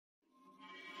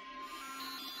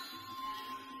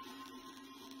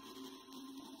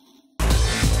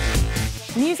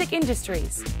Music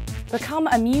Industries. Become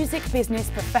a music business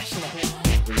professional.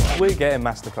 We're getting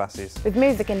masterclasses with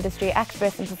music industry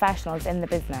experts and professionals in the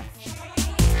business.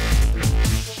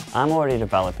 I'm already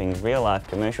developing real-life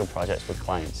commercial projects with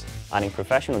clients, adding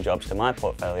professional jobs to my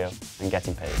portfolio and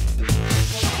getting paid.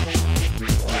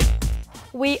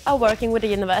 We are working with the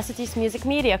university's music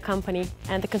media company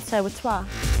and the conservatoire.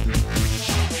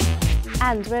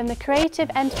 And we're in the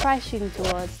Creative Enterprise Student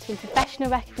Awards to win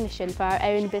professional recognition for our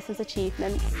own business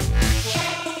achievements.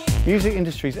 Music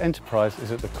Industries Enterprise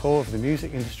is at the core of the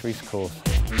Music Industries course,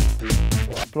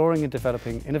 exploring and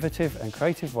developing innovative and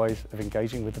creative ways of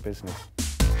engaging with the business.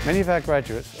 Many of our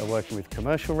graduates are working with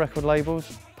commercial record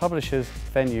labels, publishers,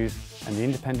 venues and the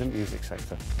independent music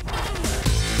sector.